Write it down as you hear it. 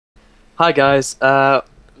Hi guys,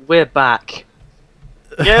 we're back.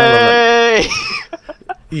 I love Yay! it.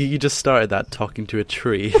 You just started that talking to a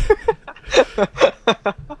tree.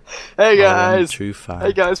 Hey Our one guys! true fan.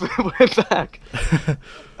 Hey guys, we're back.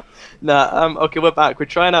 Okay, we're back. We're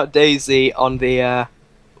trying out DayZ on the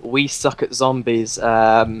We Suck at Zombies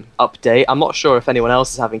update. I'm not sure if anyone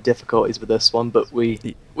else is having difficulties with this one, but we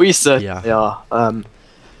certainly are.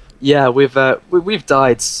 Yeah, we've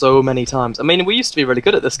died so many times. I mean, we used to be really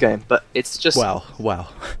good at this game, but it's just Well.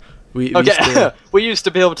 We okay. used to... We used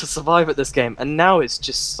to be able to survive at this game, and now it's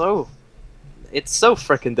just so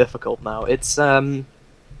freaking difficult now. It's I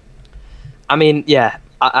mean, yeah.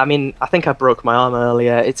 I mean, I think I broke my arm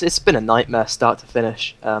earlier. It's been a nightmare start to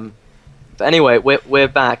finish. But anyway, we're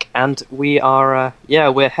back, and we are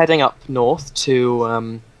we're heading up north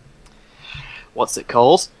to what's it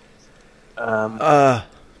called?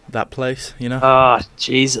 that place, you know? Ah,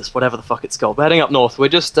 Jesus, whatever the fuck it's called. We're heading up north. We're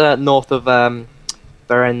just north of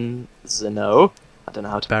Berenzino. I don't know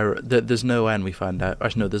how to. There's no N, we find out.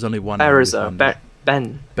 Actually, no, there's only one Berezino.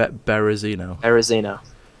 Berezino. Berezino.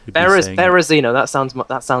 Berezino.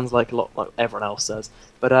 That sounds like a lot like everyone else says.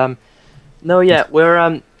 But no, yeah,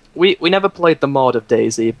 we never played the mod of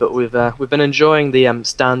DayZ, but we've been enjoying the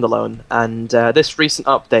standalone, and this recent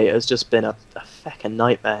update has just been a feckin'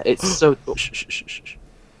 nightmare. It's so. Oh. Shh.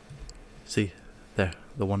 See, there,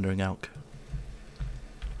 the wandering elk.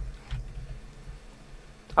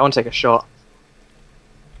 I want to take a shot.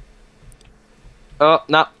 Oh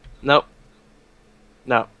no, we're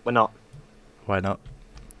not. Why not?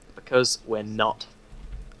 Because we're not.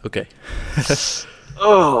 Okay.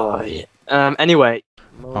 Oh yeah. Anyway.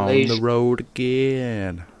 On the road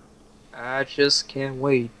again. I just can't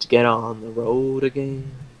wait to get on the road again.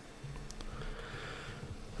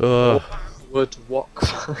 Would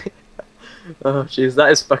walk. Oh jeez,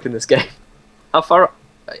 that is fucking this game. How far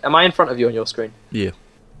am I in front of you on your screen? Yeah.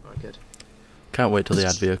 Oh, good. Can't wait till they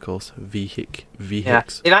add vehicles. Vehics.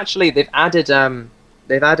 Yeah.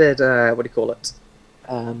 They've added what do you call it?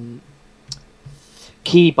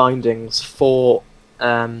 Key bindings for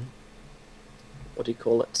what do you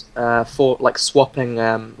call it? For like swapping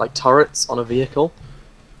like turrets on a vehicle.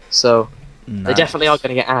 So they definitely are going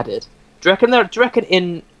to get added. Do you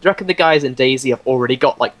reckon the guys in DayZ have already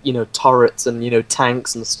got like, you know, turrets and, you know,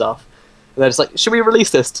 tanks and stuff? And they're just like, should we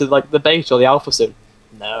release this to like the beta or the alpha soon?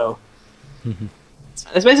 No. It's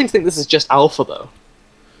amazing to think this is just alpha though.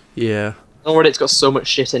 Yeah. Already it's got so much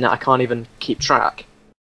shit in it I can't even keep track.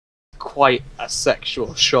 Quite a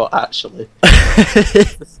sexual shot actually.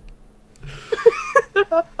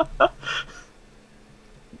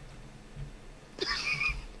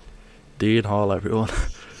 Dean Hall, everyone.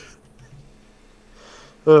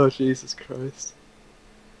 Oh Jesus Christ.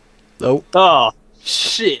 Oh. Oh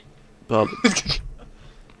shit. Well,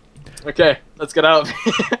 okay, let's get out of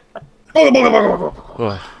here.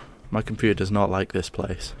 oh, my computer does not like this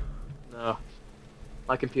place. No.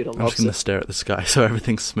 My computer I'm loves just gonna it. stare at the sky so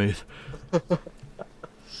everything's smooth.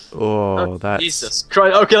 Oh, that's... Jesus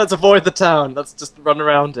Christ. Okay, let's avoid the town. Let's just run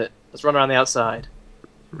around it. Let's run around the outside.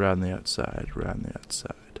 Round the outside.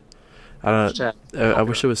 I don't know. I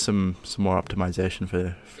wish there was some more optimization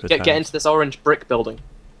for get into this orange brick building.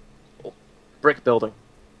 Brick building.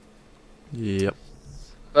 Yep.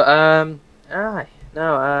 But I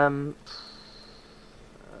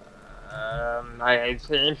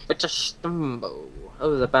think it's a stumble.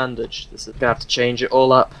 Oh, there's a bandage. This is gonna have to change it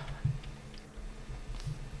all up.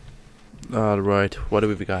 Alright, what do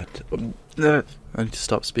we got? I need to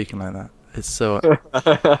stop speaking like that. It's so...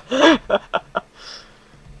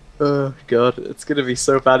 Oh god, it's gonna be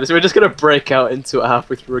so bad. So we're just gonna break out into it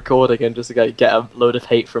halfway through recording and just get a load of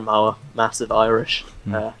hate from our massive Irish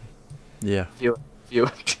yeah.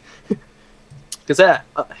 viewer. Because a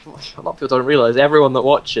lot of people don't realise everyone that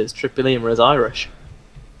watches Triple Lima is Irish.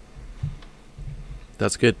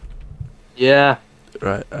 That's good. Yeah.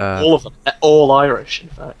 Right. All of them. They're all Irish, in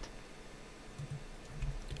fact.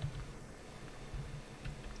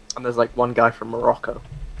 And there's like one guy from Morocco.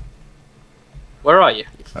 Where are you?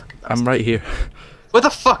 You fucking bastard. I'm right here. Where the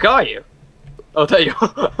fuck are you? Oh, there you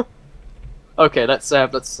are. Okay, let's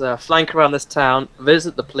flank around this town,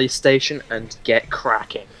 visit the police station, and get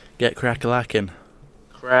cracking. Get crack-a-lacking.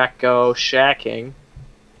 Cracko-shacking.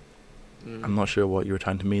 I'm not sure what you were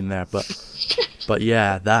trying to mean there, but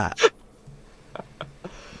yeah, that.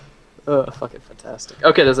 Oh, fucking fantastic.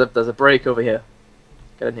 Okay, there's a break over here.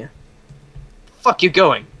 Get in here. Fuck you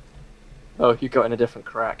going? Oh, you got in a different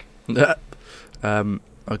crack.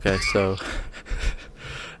 Okay, so...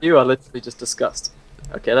 You are literally just disgusted.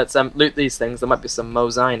 Okay, let's loot these things. There might be some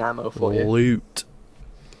Mosine ammo for you. Loot.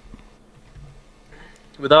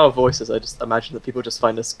 With our voices, I just imagine that people just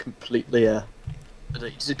find us completely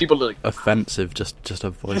people like Offensive, just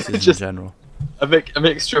our voices Just- in general. a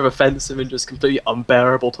mixture of offensive and just completely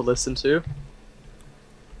unbearable to listen to.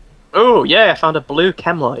 Oh yeah, I found a blue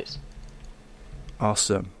chemlight,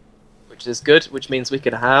 Awesome. which is good, which means we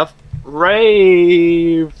can have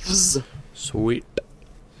raves. Sweet.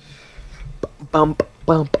 Bump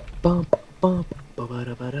bump bump bump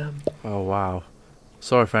ba-ba-da-ba-dum. Oh wow.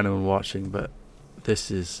 Sorry for anyone watching, but this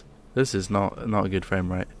is not a good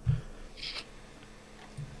frame rate.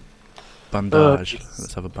 Bandage. jeez.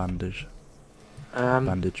 Let's have a bandage. Um,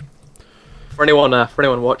 Bandage. for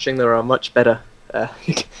anyone watching, there are much better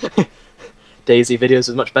DayZ videos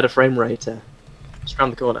with much better frame rate. Just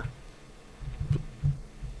around the corner.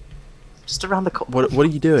 Just around the corner. What are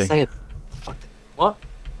you doing? Say it. Fuck. What?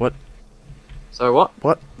 What? Sorry, what?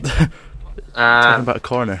 What? Talking about a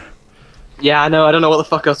corner. Yeah, I know. I don't know what the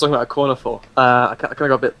fuck I was talking about a corner for. I kind of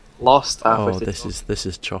got a bit lost. Oh, this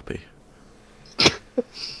is choppy.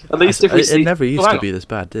 At least if we see. It never used Oh, hang to be this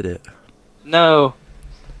bad, did it? No,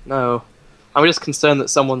 no. I'm just concerned that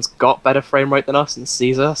someone's got better frame rate than us and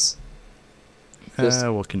sees us. Just-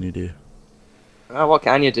 What can you do? What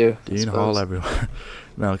can you do? Do you haul everyone?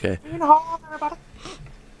 No, okay.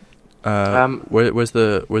 everybody. Where's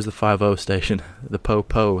the 5-0 station? The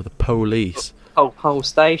the police. Oh,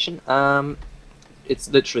 station. It's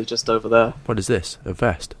literally just over there. What is this? A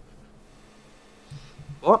vest?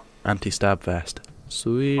 What? Anti-stab vest.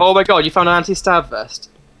 Sweet. Oh my god, you found an anti-stab vest.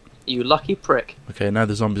 You lucky prick. Okay, now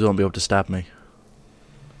the zombies won't be able to stab me.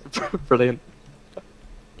 Brilliant.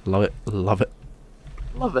 Love it. Love it.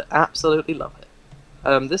 Love it. Absolutely love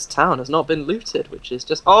it. This town has not been looted, which is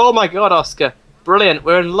just... Oh my god, Oscar. Brilliant.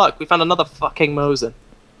 We're in luck. We found another fucking Mosin.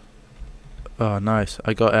 Oh, nice.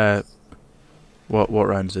 I got what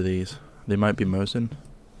rounds are these? They might be Mosin.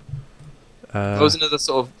 Mosin are the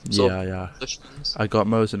sort of Yeah. push ones. I got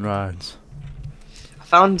Mosin rounds. I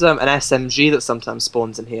found an SMG that sometimes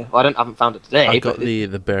spawns in here. Well, I haven't found it today. I got but the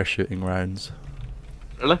bear shooting rounds.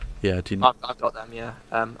 Really? Yeah. Do you know? I've got them. Yeah.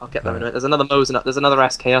 I'll get them in a minute. There's another Mosin up. There's another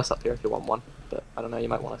SKS up here if you want one. But I don't know. You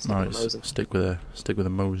might want to stick with a Nice. Mosin. Stick with a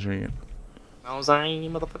Mosin.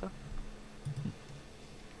 Mosin, motherfucker.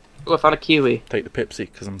 Oh, I found a Kiwi. Take the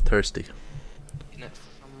Pepsi because I'm thirsty.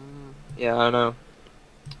 Yeah, I know.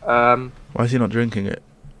 Why is he not drinking it?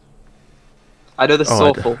 I know this is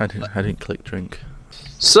awful. I didn't click drink.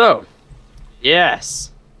 So,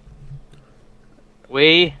 yes,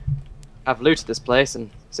 we have looted this place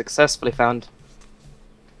and successfully found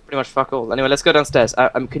pretty much fuck all. Anyway, let's go downstairs.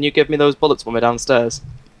 Can you give me those bullets when we're downstairs?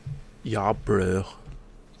 Yeah, bro.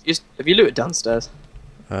 Have you looted downstairs?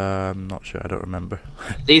 Not sure. I don't remember.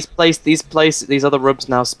 These other rubs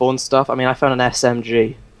now spawn stuff. I mean, I found an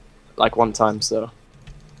SMG, like one time, so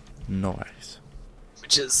Nice.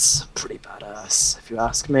 which is pretty badass, if you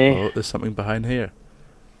ask me. Oh, there's something behind here.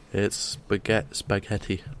 It's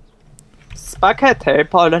spaghetti. Spaghetti,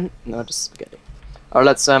 pardon? No, just spaghetti.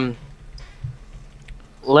 Alright,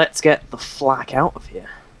 let's get the flak out of here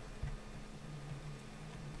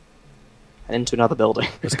and into another building.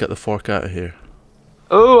 Let's get the fork out of here.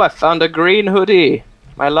 Oh, I found a green hoodie.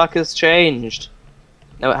 My luck has changed.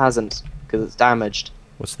 No, it hasn't, because it's damaged.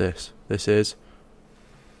 What's this? This is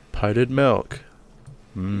powdered milk.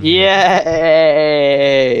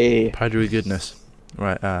 Yay! Powdery goodness.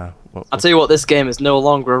 Right. I'll tell you what, this game is no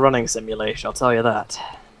longer a running simulation. I'll tell you that.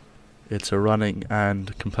 It's a running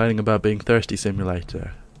and complaining about being thirsty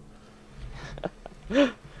simulator.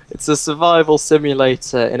 It's a survival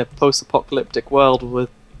simulator in a post-apocalyptic world with...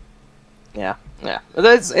 Yeah.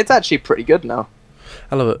 It's actually pretty good now.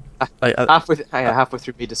 I love it. Halfway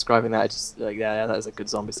through me describing that, I just like, yeah, that is a good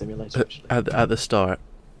zombie simulator. Actually. At the start,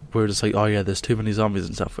 we were just like, oh yeah, there's too many zombies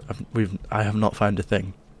and stuff. I have not found a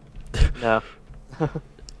thing. No.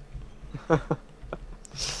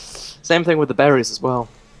 Same thing with the berries as well.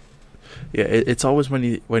 Yeah, it's always when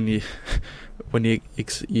you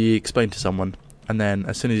explain to someone, and then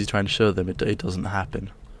as soon as you try and show them, it doesn't happen.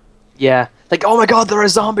 Yeah, like, oh my god, there are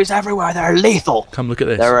zombies everywhere. They're lethal. Come look at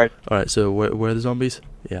this. There are. All right, so where are the zombies?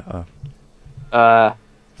 Yeah.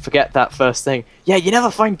 Forget that first thing. Yeah, you never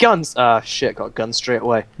find guns. Shit, got guns straight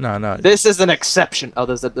away. No. This is an exception. Oh,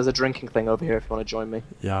 there's a drinking thing over here if you want to join me.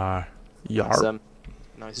 Yar. It's,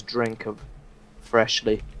 nice drink of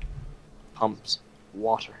freshly pumped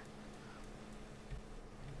water.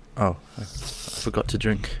 Oh, I forgot to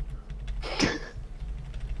drink.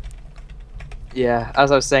 Yeah,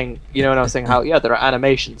 as I was saying, you know, when I was saying how, yeah, there are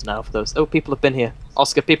animations now for those. Oh, people have been here.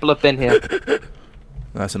 Oscar, people have been here.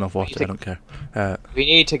 That's enough water. I don't care. We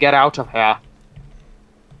need to get out of here.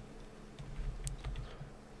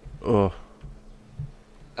 Oh.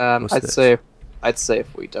 What's I'd this? say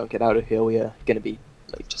if we don't get out of here, we are gonna be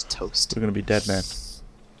like just toast. We're gonna be dead, man.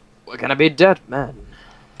 We're gonna be dead, man.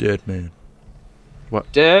 Dead, man.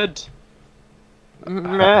 What? Dead. How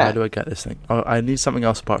Man. do I get this thing? Oh, I need something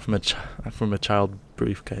else apart from from a child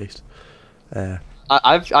briefcase.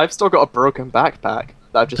 I've still got a broken backpack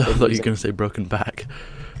that I've just I been thought you were using. gonna say broken back.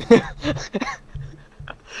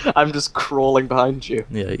 I'm just crawling behind you.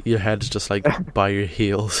 Yeah, your head's just like by your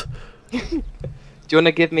heels. Do you want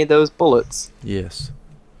to give me those bullets? Yes.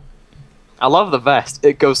 I love the vest.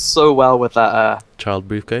 It goes so well with that. Child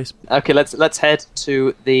briefcase. Okay, let's head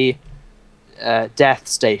to the death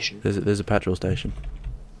station. There's a petrol station.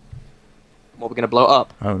 What, we're gonna blow it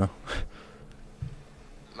up? I don't know.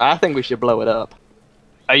 I think we should blow it up.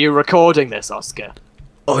 Are you recording this, Oscar?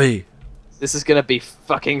 Oi! This is gonna be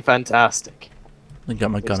fucking fantastic. I got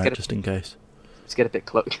my Let's gun out get it. just in case. Let's get a bit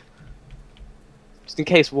close. Just in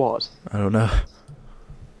case what? I don't know.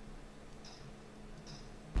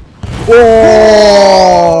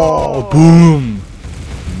 Oh! Boom!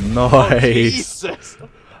 Nice. Jesus!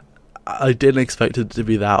 I didn't expect it to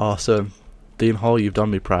be that awesome. Dean Hall, you've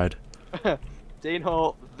done me proud. Dean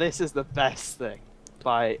Hall, this is the best thing.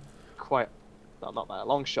 By quite... Well, not by a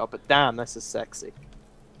long shot, but damn, this is sexy.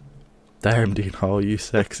 Damn, Dean Hall, you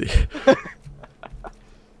sexy.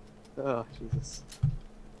 Oh, Jesus.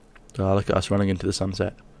 Oh, look at us running into the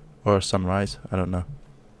sunset. Or sunrise, I don't know.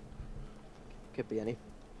 Could be any.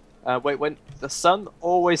 Wait, when the sun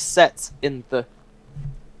always sets in the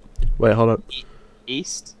Wait, hold on.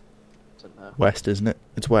 east? Don't know. West, isn't it?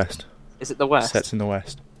 It's west. Is it the west? Sets in the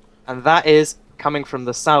west. And that is coming from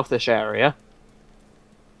the southish area.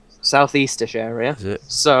 Southeastish area. Is it?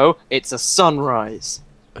 So, it's a sunrise.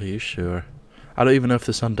 Are you sure? I don't even know if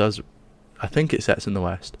the sun does... I think it sets in the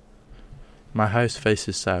west. My house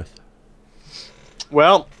faces south.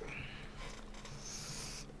 Well,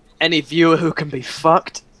 any viewer who can be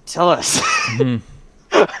fucked, tell us. Mhm.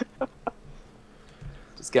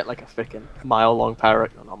 Just get like a freaking mile-long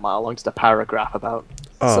paragraph, not mile-long, just a paragraph about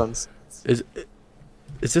Oh. suns. Is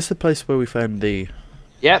this the place where we found the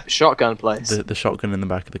Yep, shotgun place. the shotgun in the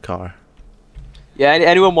back of the car? Yeah,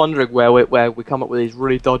 anyone wondering where we come up with these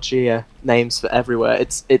really dodgy names for everywhere?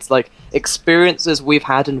 It's like experiences we've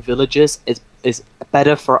had in villages is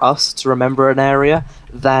better for us to remember an area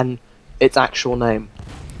than its actual name.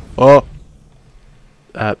 Oh!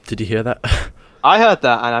 Did you hear that? I heard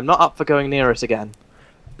that, and I'm not up for going near it again.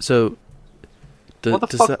 So, What the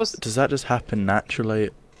does fuck that was- does that just happen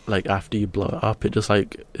naturally? Like after you blow it up, it just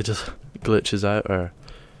glitches out,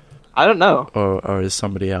 I don't know. or is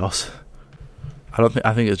somebody else? I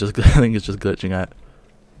think it's just glitching out.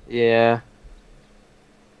 Yeah.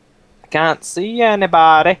 I can't see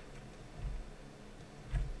anybody.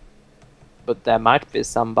 But there might be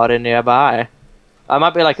somebody nearby. I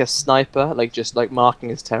might be like a sniper, like just like marking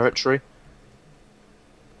his territory.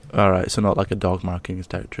 All right, so not like a dog marking his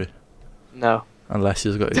territory, No. unless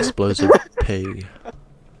he's got explosive pay,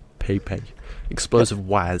 explosive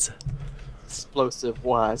Wazz. Explosive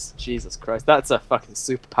Wazz. Jesus Christ. That's a fucking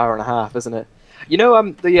superpower and a half, isn't it? You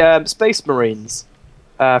know, the Space Marines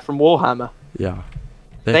from Warhammer, Yeah.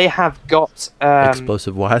 they have got...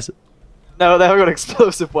 Explosive Wazz. No, they haven't got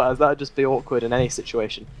explosive Wazz. That would just be awkward in any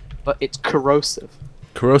situation. But it's corrosive.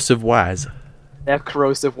 Corrosive Wazz. They have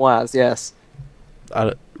corrosive Wazz, yes.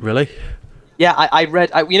 Really? Yeah, I read...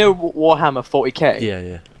 you know Warhammer 40k?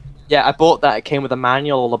 Yeah. Yeah, I bought that. It came with a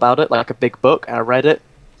manual all about it, like a big book, and I read it.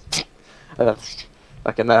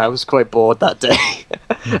 I was quite bored that day.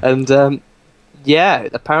 And, yeah,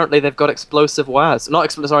 apparently they've got explosive Wazz. Not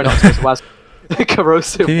explosive Wazz.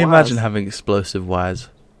 Corrosive Can you Wazz. imagine having explosive Wazz?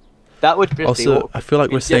 That would be Also, awkward. I feel like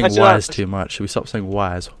we're Yeah, saying imagine Wazz that- too much. Should we stop saying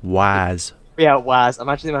Wazz? Wazz. Yeah, Wazz.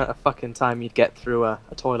 Imagine the amount of fucking time you'd get through a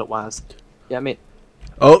toilet Wazz. Yeah, I mean...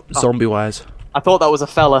 Oh, zombie Wazz. I thought that was a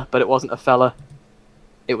fella, but it wasn't a fella.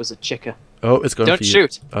 It was a chicker. Oh, it's going Don't for you.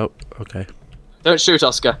 shoot. Oh, okay. Don't shoot,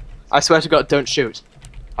 Oscar. I swear to God, don't shoot.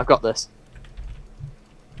 I've got this.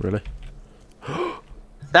 Really?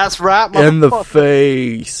 That's right, In the motherfucker.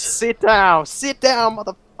 face. Sit down,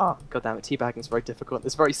 mother... Oh, God damn it, teabagging's very difficult.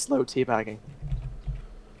 It's very slow teabagging.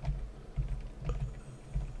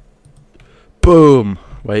 Boom.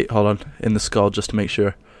 Wait, hold on. In the skull, just to make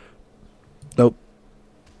sure. Nope.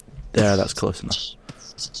 There, that's close enough.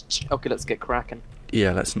 Okay, let's get cracking.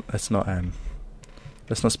 Yeah, let's not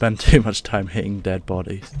spend too much time hitting dead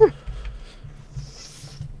bodies.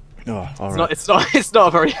 Oh, all right. It's not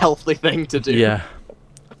a very healthy thing to do. Yeah,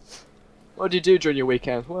 What do you do during your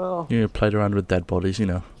weekend? Well, you played around with dead bodies, you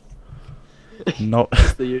know. Not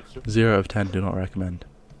it's the usual. 0 of 10. Do not recommend.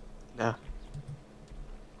 No.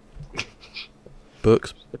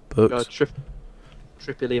 Books. Books.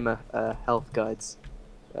 Tripilema health guides.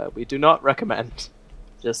 We do not recommend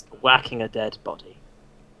just whacking a dead body.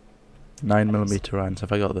 9mm rounds.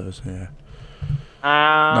 Have I got those? Yeah. No,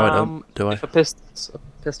 I don't. Do I? If a pistol's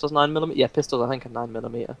 9mm. Yeah, pistols I think are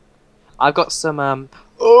 9mm. I've got some.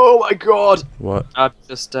 Oh my god! What?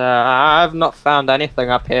 I've not found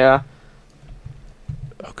anything up here.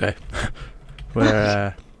 Okay.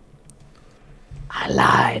 Where? I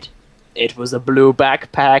lied. It was a blue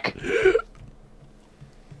backpack.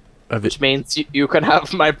 Which means you can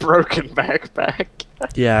have my broken backpack.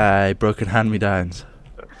 Yeah, broken hand-me-downs.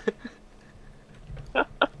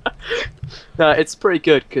 No, it's pretty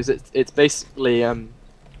good because it's basically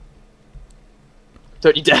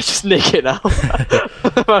Don't you dare just nick it now.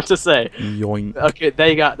 I'm about to say. Yoink. Okay, there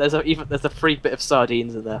you go. There's a free bit of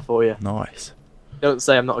sardines in there for you. Nice. Don't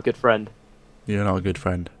say I'm not a good friend. You're not a good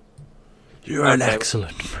friend. You're an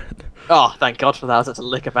excellent friend. Oh, thank God for that. I was at to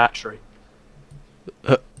lick a battery.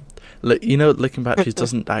 Look, you know, licking batteries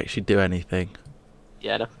doesn't actually do anything.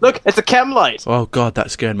 Yeah, no. Look, it's a chem light. Oh God, that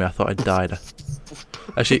scared me. I thought I'd died.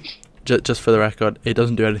 Actually, just for the record, it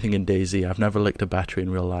doesn't do anything in DayZ. I've never licked a battery in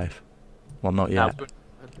real life. Well, not yet.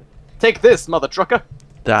 Take this, mother trucker.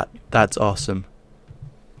 That's awesome.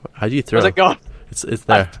 How do you throw? Where's it gone? It's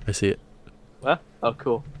there. I see it. Where? Oh,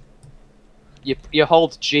 cool. You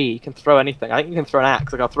hold G. You can throw anything. I think you can throw an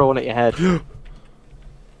axe. Like I'll throw one at your head. Am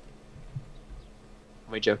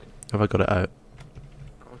I joking? Have I got it out?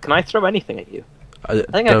 Can I throw anything at you? I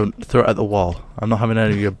think don't throw it at the wall. I'm not having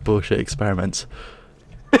any of your bullshit experiments.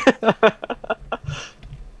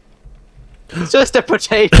 It's just a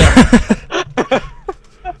potato.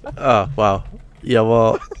 Oh wow. Yeah,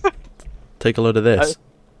 well, take a load of this.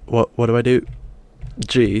 What do I do?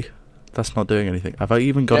 G. That's not doing anything. Have I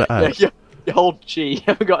even got it out? Yeah, you hold G. You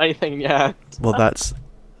haven't got anything in your hand. Well, that's.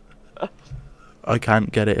 I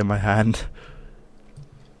can't get it in my hand.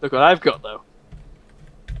 Look what I've got though.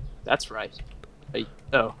 That's right.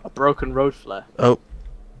 A broken road flare. Oh.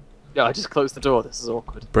 Yeah, I just closed the door. This is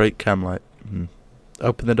awkward. Break cam light.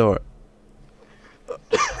 Open the door.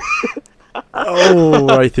 Oh,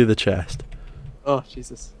 right through the chest. Oh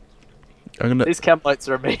Jesus! These chem lights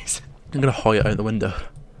are amazing. I'm gonna hoy it out the window.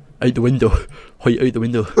 Out the window. Hoy it out the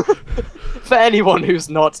window. For anyone who's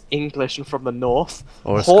not English and from the north,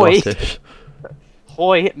 Or hoy, Scottish.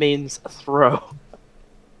 Hoy means throw.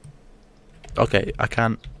 Okay, I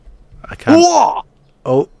can't. Whoa!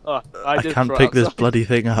 Oh, I can't pick this bloody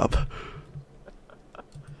thing up.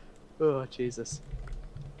 Oh Jesus!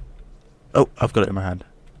 Oh, I've got it in my hand.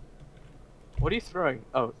 What are you throwing?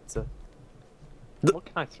 Oh, it's a. What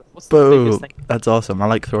can I throw? What's the Boom! biggest thing? That's awesome. I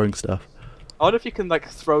like throwing stuff. I wonder if you can like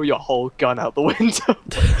throw your whole gun out the window.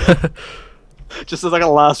 Just as like a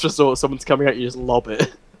last resort, someone's coming at you, just lob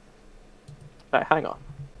it. Right, hang on.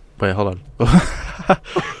 Wait, hold on.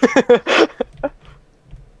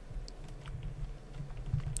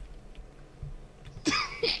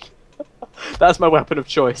 That's my weapon of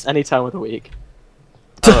choice any time of the week.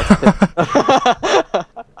 Oh,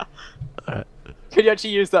 Alright. Can you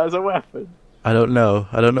actually use that as a weapon? I don't know.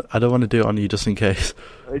 I don't want to do it on you just in case.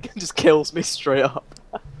 It just kills me straight up.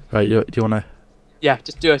 Right, do you want to? Yeah,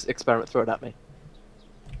 just do an experiment. Throw it at me.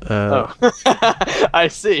 Oh. I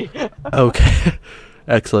see. Okay.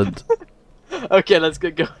 Excellent. Okay, let's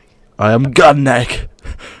get going. I am Gunneck.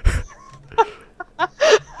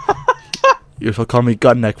 You shall call me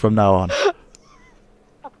Gunneck from now on.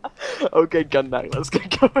 Okay, Gunneck, let's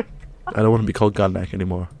get going. I don't want to be called Gunneck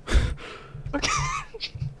anymore. Okay.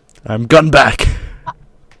 I'm Gunback.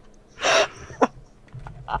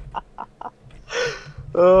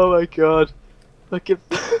 Oh my god. Look at.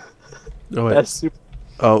 Oh wait. That's super.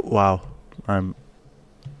 Oh wow. I'm.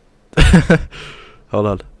 Hold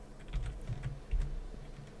on.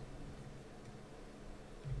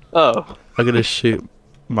 Oh. I'm gonna shoot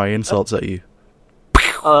my insults at you.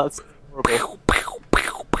 Oh, that's horrible.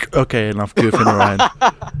 Okay, enough goofing around.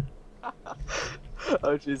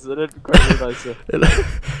 Oh jeez, I didn't quite realise it.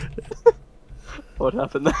 What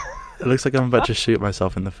happened there? It looks like I'm about to shoot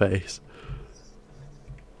myself in the face.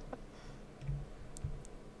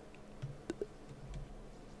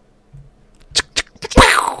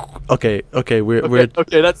 Okay, we're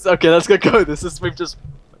Okay, let's get going.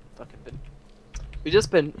 We've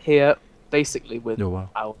just been here basically with Oh, wow.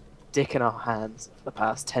 our dick in our hands for the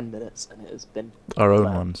past 10 minutes, and it has been our own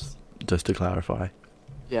loud. ones, just to clarify.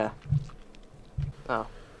 Yeah. Oh.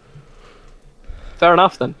 Fair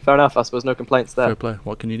enough then. Fair enough. I suppose no complaints there. Fair play.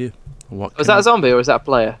 What can you do? Was that a zombie or is that a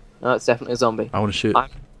player? No, it's definitely a zombie. I want to shoot.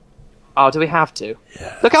 Oh, do we have to?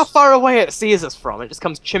 Yes. Look how far away it sees us from. It just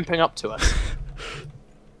comes chimping up to us.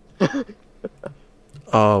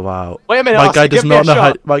 Oh wow. Wait a minute, My Oscar, guy does give me not a know how.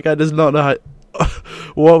 shot. My guy does not know how.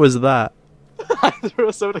 What was that? I threw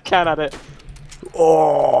a soda can at it.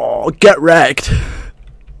 Oh, get wrecked.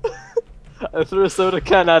 I threw a soda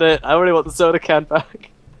can at it. I really want the soda can back.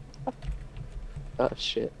 Oh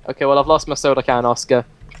shit. Okay, well I've lost my soda can, Oscar.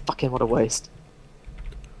 Fucking what a waste.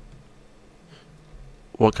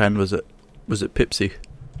 What kind was it? Was it Pepsi?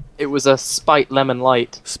 It was a Spite Lemon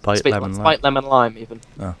Light. Spite Lemon Light. Spite Lemon Lime, even.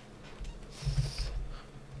 Oh.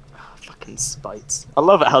 Fucking spites. I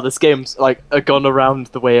love it how this game's like gone around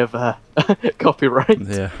the way of copyright.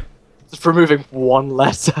 Yeah. Just removing one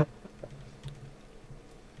letter.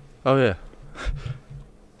 Oh yeah.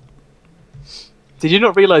 Did you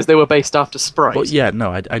not realise they were based after Sprite? Well, yeah,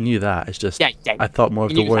 no, I knew that. It's just Yeah. I thought more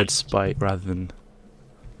of You the knew word that. spite rather than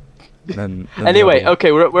the Anyway, other one.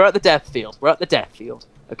 okay, we're at the death field. We're at the death field.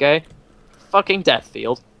 Okay, fucking death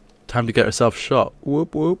field. Time to get herself shot.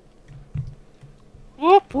 Whoop whoop.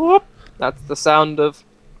 Whoop whoop. That's the sound of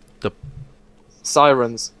The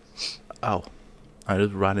sirens. ow. I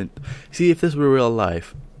just ran in. See, if this were real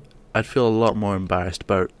life, I'd feel a lot more embarrassed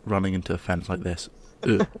about running into a fence like this.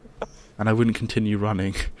 Ugh. And I wouldn't continue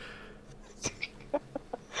running.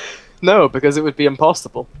 No, because it would be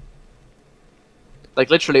impossible.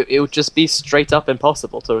 Like, literally, it would just be straight up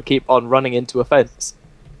impossible to keep on running into a fence.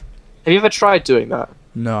 Have you ever tried doing that?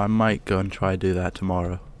 No, I might go and try do that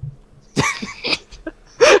tomorrow.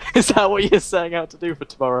 Is that what you're setting out to do for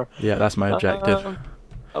tomorrow? Yeah, that's my objective.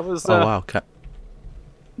 I was. Oh wow,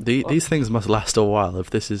 these things must last a while if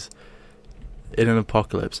this is in an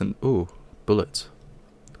apocalypse. And ooh, bullets.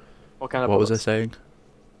 What kind of What bullets? was I saying?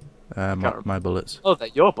 My bullets. Oh, they're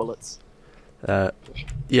your bullets.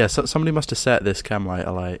 Yeah, so somebody must have set this cam light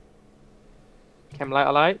alight. Chem light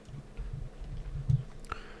alight?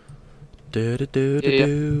 Do do do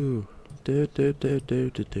do do do do do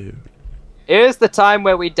do do. Here's the time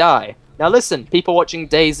where we die. Now listen, people watching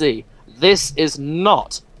DayZ, this is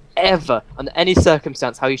not ever, under any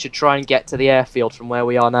circumstance, how you should try and get to the airfield from where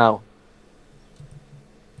we are now.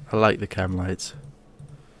 I like the cam lights.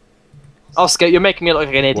 Oscar, you're making me look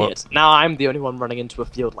like an idiot. What? Now I'm the only one running into a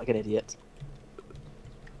field like an idiot.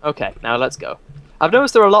 Okay, now let's go. I've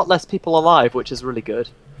noticed there are a lot less people alive, which is really good.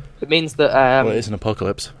 It means that Well, it is an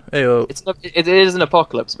apocalypse. Heyo. it is an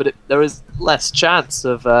apocalypse, but there is less chance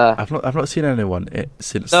of. I've not seen anyone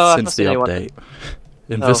since No, I've not the seen anyone. update.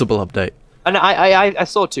 Invisible update. And I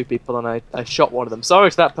saw two people and I shot one of them.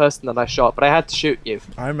 Sorry to that person that I shot, but I had to shoot you.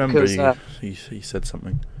 I remember 'Cause, he said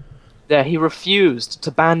something. Yeah, he refused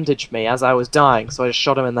to bandage me as I was dying, so I just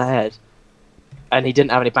shot him in the head. And he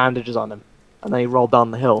didn't have any bandages on him. And then he rolled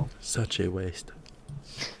down the hill. Such a waste.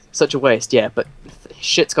 Such a waste, yeah, but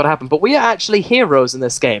shit's gotta happen. But we are actually heroes in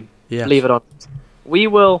this game, Yes. believe it or not. We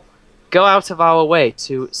will go out of our way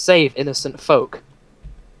to save innocent folk.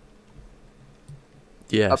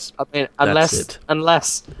 Yes. I mean, that's it.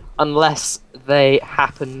 unless they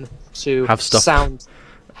happen to Have stuff.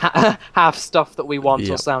 have stuff that we want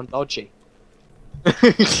Yep. or sound dodgy.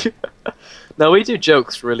 No, we do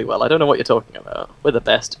jokes really well. I don't know what you're talking about. We're the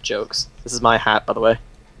best at jokes. This is my hat, by the way.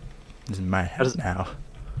 This is my head now.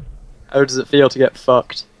 How does it feel to get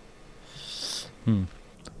fucked?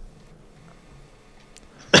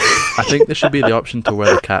 I think there should be the option to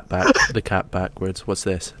wear the cap backwards. What's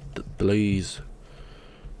this? Blaze.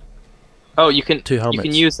 Oh, you can. Two You can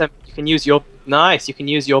helmets. use them. You can use your nice. You can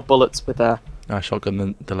use your bullets with a.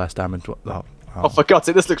 Shotgun the less damage. Oh, for God's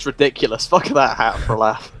sake, this looks ridiculous. Fuck that hat for a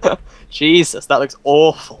laugh. Jesus, that looks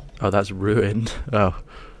awful. Oh, that's ruined. Oh.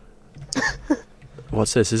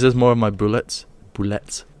 What's this? Is this more of my bullets?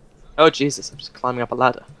 Bullets. Oh Jesus, I'm just climbing up a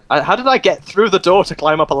ladder. How did I get through the door to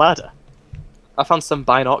climb up a ladder? I found some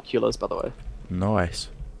binoculars, by the way. Nice.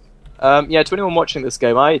 Yeah, to anyone watching this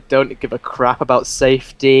game, I don't give a crap about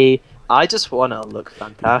safety. I just want to look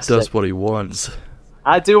fantastic. Does what he wants.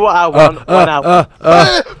 I do what I want when I want.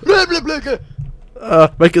 Blah, blah, blah, blah.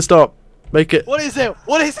 Make it stop. Make it. What is it?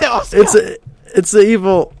 What is it, Oscar? It's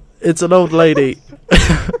evil. It's an old lady.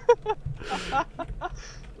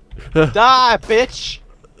 Die, bitch!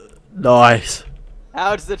 Nice.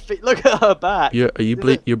 How does it feel? Look at her back. You're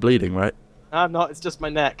bleeding, right? I'm not. It's just my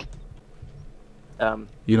neck.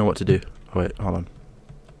 You know what to do. Oh, wait, hold on.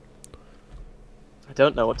 I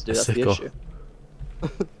don't know what to do. A That's sickle. the issue.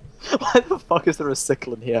 Why the fuck is there a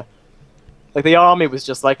sickle in here? Like the army was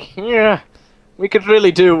just like, yeah, we could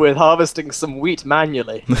really do with harvesting some wheat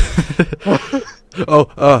manually.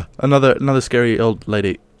 Another scary old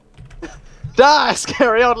lady. Die,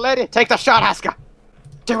 scary old lady! Take the shot, Oscar!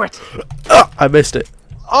 Do it! I missed it.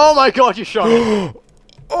 Oh my God, you shot it!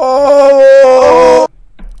 Oh!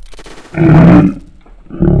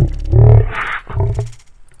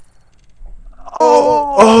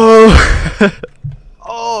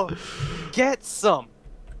 Oh, get some.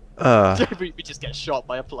 We just get shot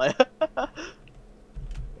by a player.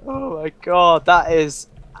 Oh my god, that is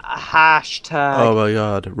a hashtag. Oh my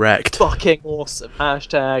god, wrecked. Fucking awesome.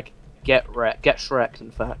 Hashtag get wrecked. Get Shrek'd, in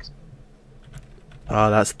fact. Oh,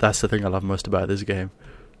 that's the thing I love most about this game.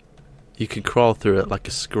 You can crawl through it like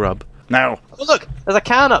a scrub. Now. Oh look, there's a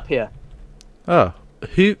can up here. Oh,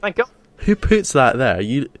 who Thank God. who puts that there?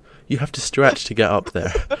 You have to stretch to get up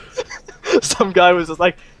there. Some guy was just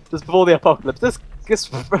like, just before the apocalypse, this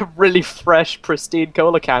really fresh, pristine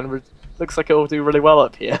cola can looks like it will do really well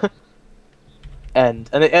up here. And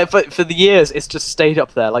for the years, it's just stayed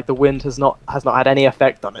up there. Like the wind has not had any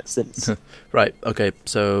effect on it since. Right. Okay.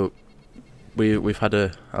 So we've had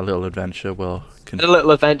a little adventure. We'll A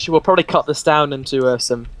little adventure. We'll probably cut this down into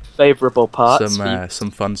some favourable parts.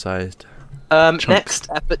 some fun-sized.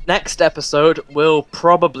 Next episode, we'll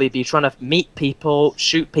probably be trying to meet people,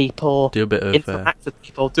 shoot people, Do a bit of interact with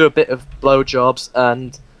people, do a bit of blowjobs,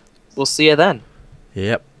 and we'll see you then.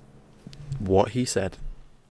 Yep. What he said.